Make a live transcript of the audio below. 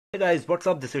Hey guys, what's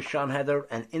up? This is Shan Heather,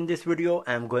 and in this video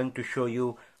I'm going to show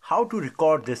you how to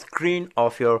record the screen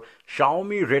of your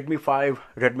Xiaomi Redmi 5,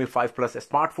 Redmi 5 Plus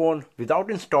smartphone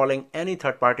without installing any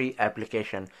third-party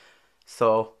application.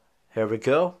 So here we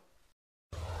go.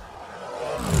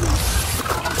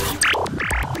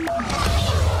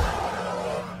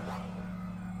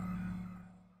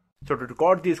 So to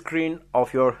record the screen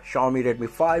of your Xiaomi Redmi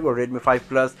 5 or Redmi 5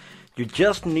 Plus, you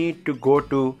just need to go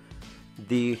to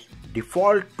the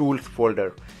default tools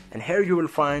folder, and here you will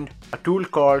find a tool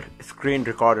called screen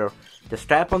recorder. Just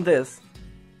tap on this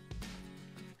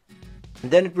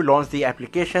and then it will launch the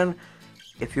application.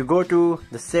 If you go to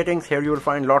the settings, here you will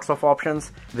find lots of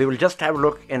options. We will just have a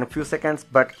look in a few seconds,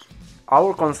 but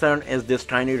our concern is this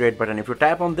tiny red button. If you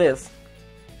tap on this,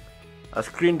 a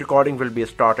screen recording will be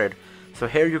started. So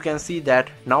here you can see that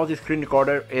now the screen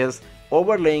recorder is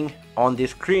overlaying on the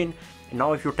screen.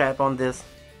 Now if you tap on this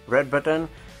red button,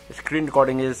 the screen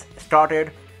recording is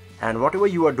started, and whatever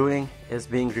you are doing is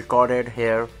being recorded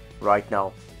here right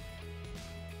now.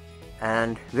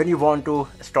 And when you want to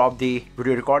stop the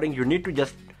video recording, you need to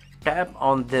just tap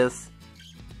on this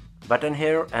button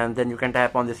here, and then you can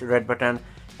tap on this red button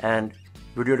and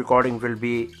video recording will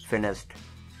be finished.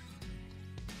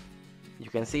 You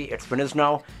can see it's finished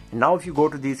now. And now if you go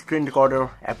to the screen recorder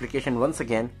application once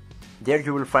again, there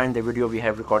you will find the video we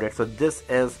have recorded. So this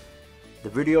is the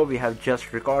video we have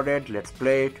just recorded. Let's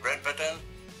play it. Red button,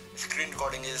 screen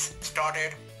recording is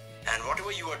started, and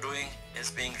whatever you are doing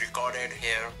is being recorded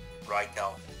here right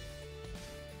now.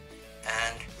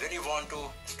 And when you want to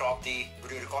stop the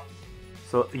video recording,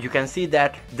 so you can see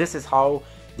that this is how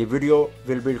the video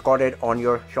will be recorded on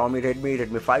your Xiaomi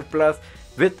Redmi 5 Plus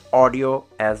with audio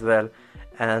as well.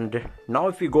 And now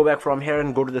if we go back from here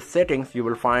and go to the settings, you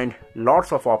will find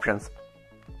lots of options.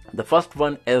 The first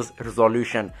one is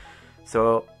resolution.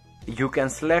 So you can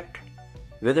select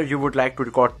whether you would like to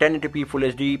record 1080p Full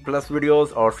HD plus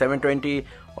videos or 720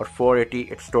 or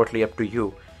 480. It's totally up to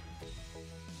you.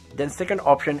 Then second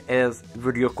option is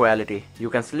video quality.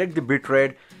 You can select the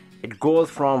bitrate. It goes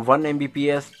from 1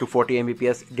 Mbps to 40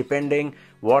 Mbps depending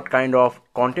what kind of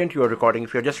content you are recording.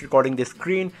 If you're just recording the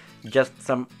screen, just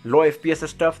some low FPS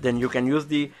stuff, then you can use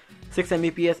the 6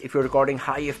 Mbps. If you're recording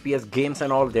high FPS games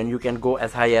and all, then you can go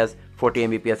as high as 40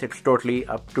 Mbps. It's totally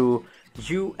up to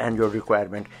you and your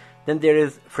requirement. Then there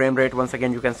is frame rate. Once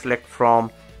again, you can select from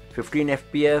 15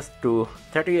 FPS to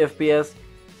 30 FPS.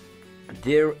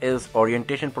 There is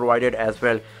orientation provided as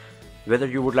well. Whether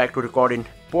you would like to record in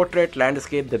portrait,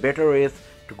 landscape, the better is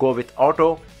to go with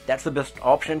auto. That's the best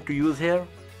option to use here.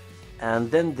 And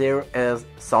then there is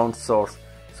sound source.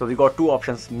 So we got two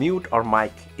options, mute or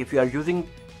mic. If you are using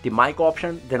the mic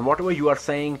option, then whatever you are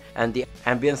saying and the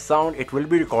ambient sound, it will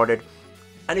be recorded.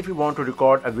 And if you want to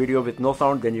record a video with no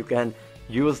sound, then you can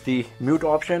use the mute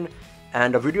option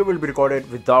and a video will be recorded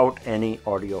without any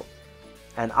audio.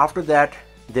 And after that,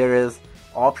 there is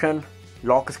option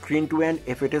lock screen to end.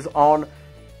 If it is on,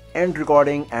 end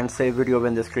recording and save video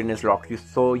when the screen is locked.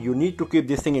 So you need to keep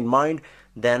this thing in mind.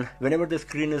 Then whenever the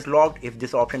screen is locked, if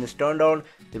this option is turned on,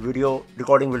 the video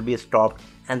recording will be stopped.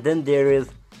 And then there is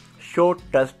show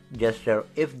touch gesture.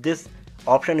 If this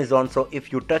option is on, so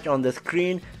if you touch on the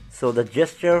screen, so the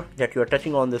gesture that you are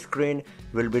touching on the screen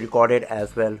will be recorded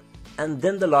as well. And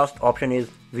then the last option is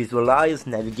visualize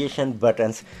navigation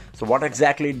buttons. So what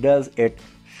exactly it does, it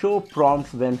show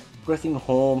prompts when pressing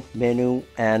home, menu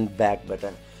and back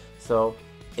button. So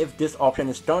if this option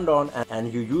is turned on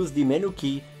and you use the menu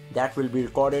key, that will be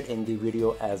recorded in the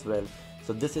video as well.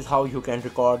 So this is how you can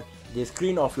record the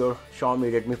screen of your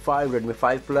Xiaomi Redmi 5, Redmi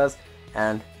 5 Plus,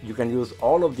 and you can use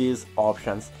all of these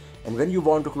options. And when you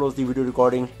want to close the video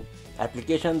recording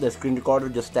application, the screen recorder,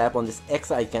 just tap on this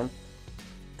X icon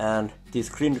and the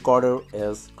screen recorder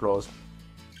is closed.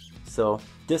 So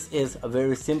this is a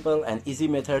very simple and easy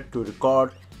method to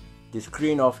record the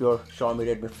screen of your Xiaomi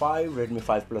Redmi 5, Redmi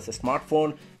 5 Plus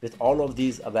smartphone with all of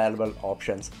these available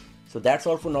options. So that's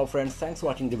all for now, friends. Thanks for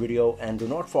watching the video, and do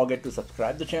not forget to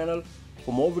subscribe the channel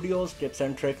for more videos, tips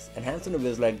and tricks, and hands-on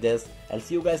videos like this. I'll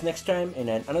see you guys next time in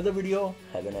another video.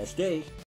 Have a nice day.